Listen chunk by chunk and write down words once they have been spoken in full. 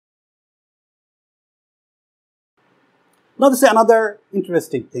Now this is another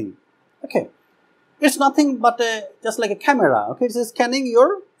interesting thing. Okay, it's nothing but just like a camera. Okay, it's scanning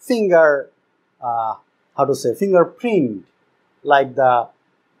your finger, fingerprint, like the,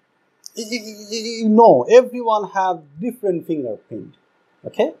 everyone have different fingerprint.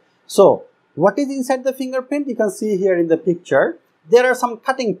 Okay, so what is inside the fingerprint? You can see here in the picture, there are some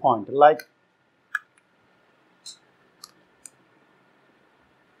cutting point, like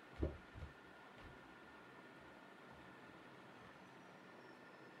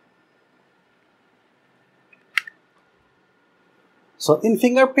so in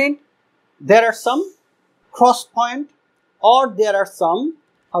fingerprint, there are some cross point, or there are some,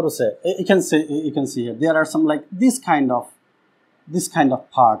 you can see here, there are some like this kind of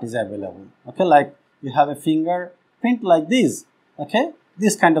part is available. Okay, like you have a fingerprint like this. Okay,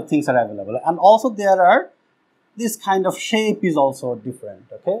 these kind of things are available, and also there are this kind of shape is also different.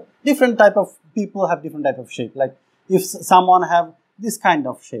 Okay, different type of people have different type of shape. Like if someone have this kind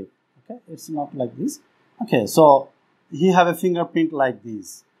of shape, okay, it's not like this. Okay, so he have a fingerprint like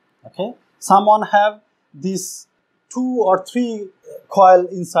this. Okay, someone have this 2 or 3 coil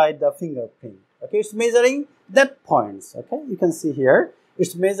inside the fingerprint. Okay, it's measuring that points. Okay, you can see here,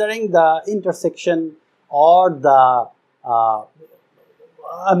 it's measuring the intersection or the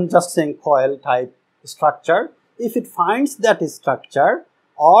I'm just saying coil type structure. If it finds that structure,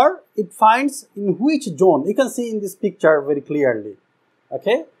 or it finds in which zone, you can see in this picture very clearly.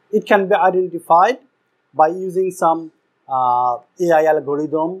 Okay, it can be identified by using some AI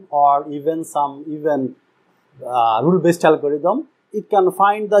algorithm, or even some rule-based algorithm. It can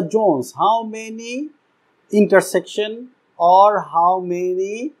find the zones, how many intersection or how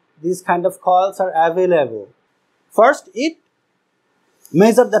many these kind of coils are available. First, it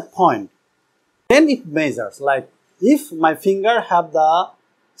measures that point. Then it measures, like if my finger have the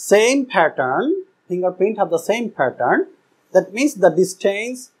same pattern, fingerprint have the same pattern, that means the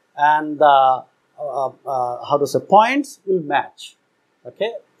distance and the points will match.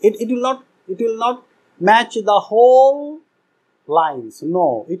 Okay, it will not match the whole lines.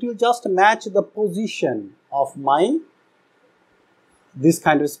 No, it will just match the position of this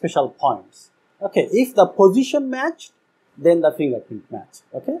kind of special points. Okay, if the position matched, then the fingerprint match.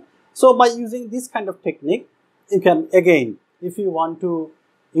 Okay, so by using this kind of technique, you can, again, if you want to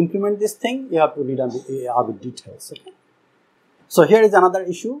implement this thing, you have to read on the other details. Okay, so here is another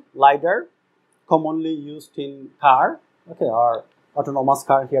issue, LiDAR, commonly used in car, okay, or autonomous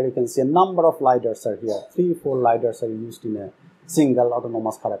car. Here you can see a number of LiDARs are here. 3-4 LiDARs are used in a single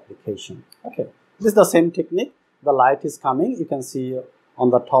autonomous car application. Okay, this is the same technique. The light is coming. You can see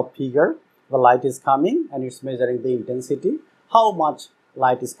on the top figure, the light is coming and it's measuring the intensity, how much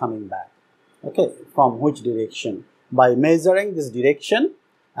light is coming back. Okay, from which direction? By measuring this direction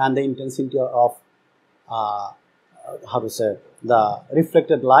and the intensity of the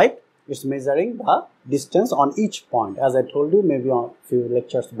reflected light, it's measuring the distance on each point. As I told you maybe on a few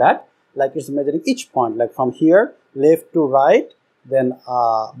lectures back, like it's measuring each point, like from here left to right, then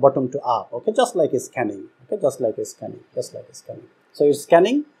bottom to up. Okay, just like a scanning. Okay, just like a scanning. So it's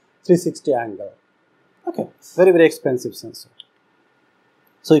scanning 360 angle. Okay, very, very expensive sensor.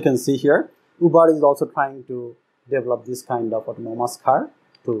 So you can see here, Uber is also trying to develop this kind of autonomous car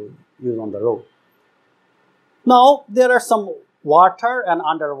to use on the road. Now there are some water and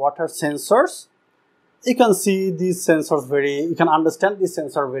underwater sensors. You can see these sensors you can understand this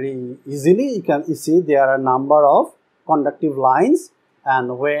sensor very easily. You see there are a number of conductive lines,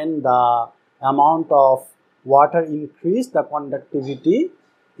 and when the amount of water increased, the conductivity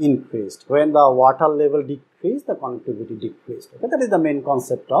increased. When the water level decreased, the conductivity decreased. Okay, that is the main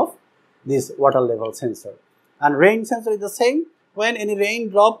concept of this water level sensor. And rain sensor is the same. When any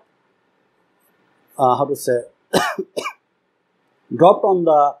raindrop, dropped on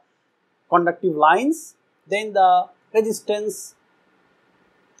the conductive lines, then the resistance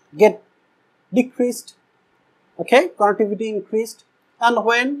get decreased. Okay, conductivity increased. And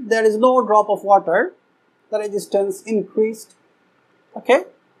when there is no drop of water, the resistance increased. Okay,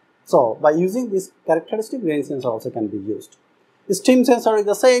 so by using this characteristic, rain sensor also can be used. The steam sensor is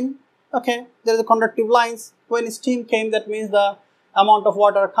the same. Okay, there is a conductive lines. When steam came, that means the amount of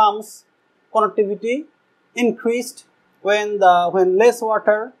water comes, conductivity increased. When less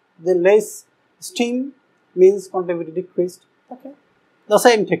water, the less steam, means conductivity decreased. Okay, the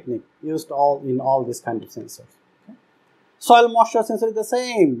same technique used in all these kind of sensors. Okay. Soil moisture sensor is the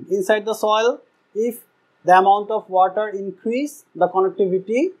same. Inside the soil, if the amount of water increase, the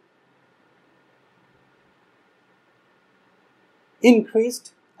conductivity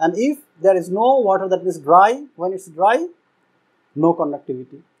increased, and if there is no water, that is dry, when it's dry, no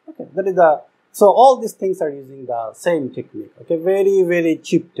conductivity. Okay, that is the So all these things are using the same technique, okay, very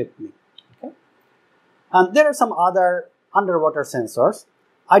cheap technique, okay. And there are some other underwater sensors.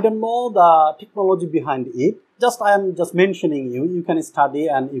 I don't know the technology behind it. I am just mentioning you can study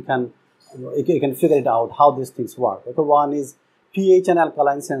and you can figure it out how these things work. Okay, one is pH and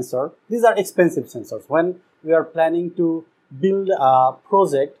alkaline sensor. These are expensive sensors. When we are planning to build a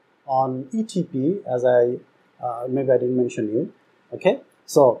project on ETP, as maybe I didn't mention you, okay,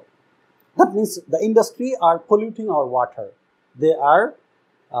 so that means the industry are polluting our water. They are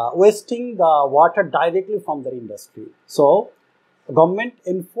wasting the water directly from the industry. So government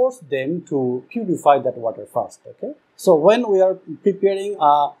enforce them to purify that water first, okay. So when we are preparing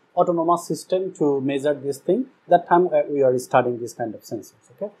a autonomous system to measure this thing, that time we are studying this kind of sensors,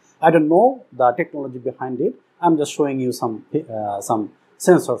 okay. I don't know the technology behind it. I'm just showing you some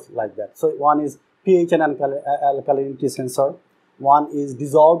sensors like that. So one is pH and alkalinity sensor. One is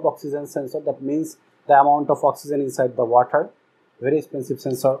dissolved oxygen sensor. That means the amount of oxygen inside the water. Very expensive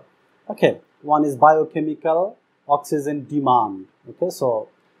sensor. Okay. One is biochemical oxygen demand. Okay. So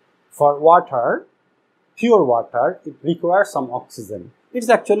for water, pure water, it requires some oxygen. It's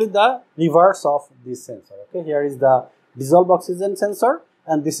actually the reverse of this sensor. Okay. Here is the dissolved oxygen sensor,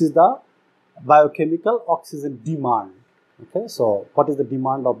 and this is the biochemical oxygen demand. Okay. So what is the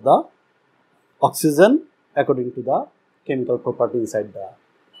demand of the oxygen according to the chemical property inside the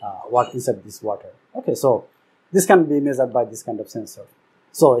inside this water. Okay, so this can be measured by this kind of sensor.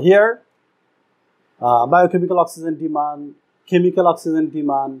 So here, biochemical oxygen demand, chemical oxygen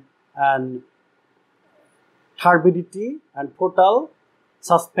demand, and turbidity and total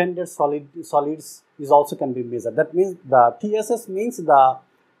suspended solids is also can be measured. That means the TSS means the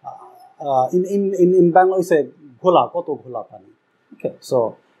in Bangla we say ghola, koto ghola pani. Okay,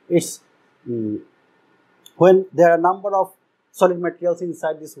 so it's when there are a number of solid materials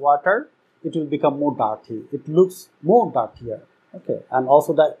inside this water, it will become more dirty. It looks more dirtier. Okay, and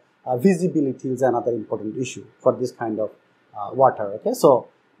also the visibility is another important issue for this kind of water. Okay, so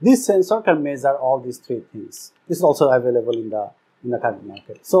this sensor can measure all these three things. This is also available in the current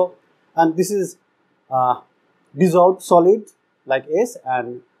market. So, and this is dissolved solid like S,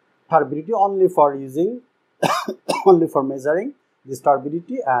 and turbidity only for using only for measuring this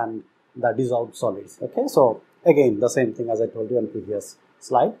turbidity and the dissolved solids. Okay, so again the same thing as I told you on previous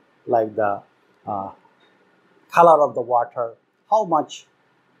slide, like the color of the water, how much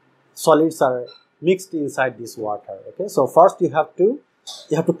solids are mixed inside this water. Okay, so first you have to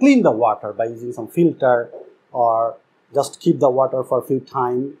clean the water by using some filter, or just keep the water for a few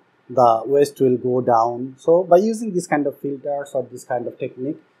times, the waste will go down. So by using this kind of filters or this kind of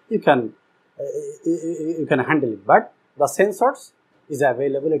technique, you can handle it. But the sensors is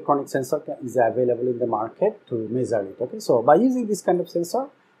available, electronic sensor is available in the market to measure it. Okay, so by using this kind of sensor,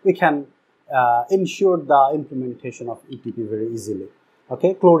 we can ensure the implementation of ETP very easily.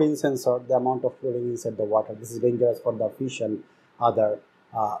 Okay, chlorine sensor, the amount of chlorine inside the water. This is dangerous for the fish and other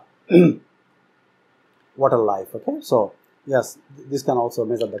water life. Okay, so yes, this can also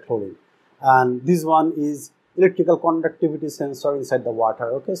measure the chlorine. And this one is electrical conductivity sensor inside the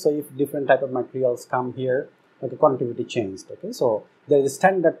water. Okay, so if different type of materials come here, okay, conductivity changed. Okay, so there is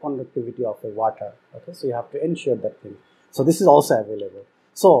standard conductivity of the water. Okay, so you have to ensure that thing. So this is also available.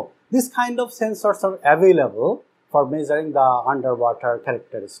 So this kind of sensors are available for measuring the underwater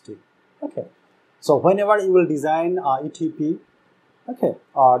characteristic. Okay, so whenever you will design ETP, okay,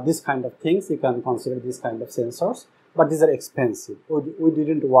 or this kind of things, you can consider this kind of sensors, but these are expensive. We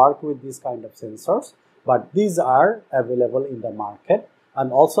didn't work with this kind of sensors, but these are available in the market.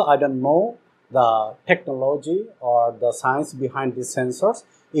 And also, I don't know the technology or the science behind these sensors.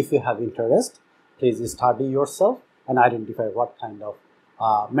 If you have interest, please study yourself and identify what kind of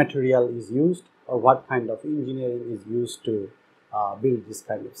material is used or what kind of engineering is used to build this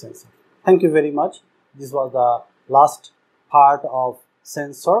kind of sensor. Thank you very much. This was the last part of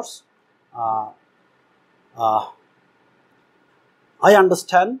sensors. I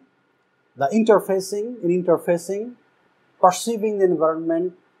understand the interfacing, perceiving the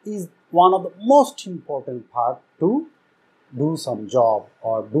environment is one of the most important part to do some job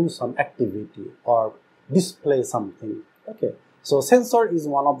or do some activity or display something. Okay, so sensor is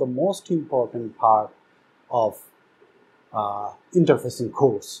one of the most important part of interfacing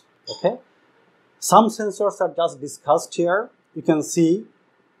course. Okay, some sensors are just discussed here. You can see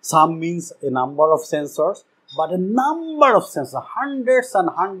some means a number of sensors, but a number of sensors, hundreds and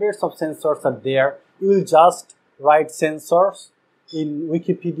hundreds of sensors are there. You will just write sensors in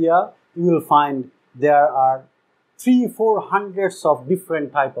Wikipedia. You will find there are 300-400 of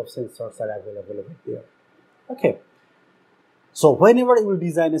different type of sensors are available over there. Okay, So whenever you will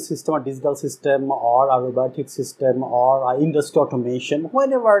design a system, a digital system or a robotic system or a industry automation,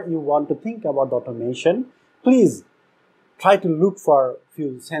 whenever you want to think about the automation, please try to look for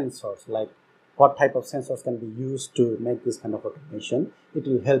few sensors, like what type of sensors can be used to make this kind of automation. It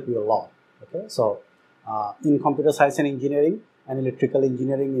will help you a lot. Okay, so in computer science and engineering and electrical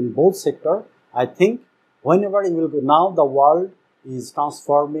engineering, in both sector, I think whenever you will go, now the world is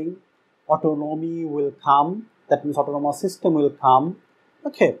transforming, autonomy will come, that means autonomous system will come.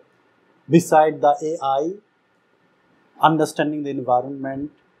 Okay, beside the AI, understanding the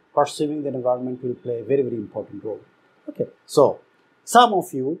environment, perceiving the environment will play a very, very important role. Okay, so some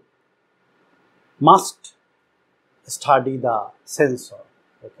of you must study the sensor,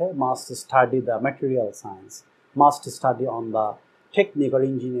 okay, must study the material science, must study on the technique or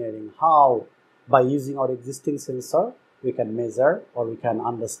engineering, how by using our existing sensor we can measure or we can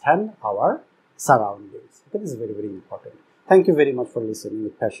understand our surroundings. Okay, this is very, very important. Thank you very much for listening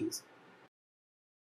with patience.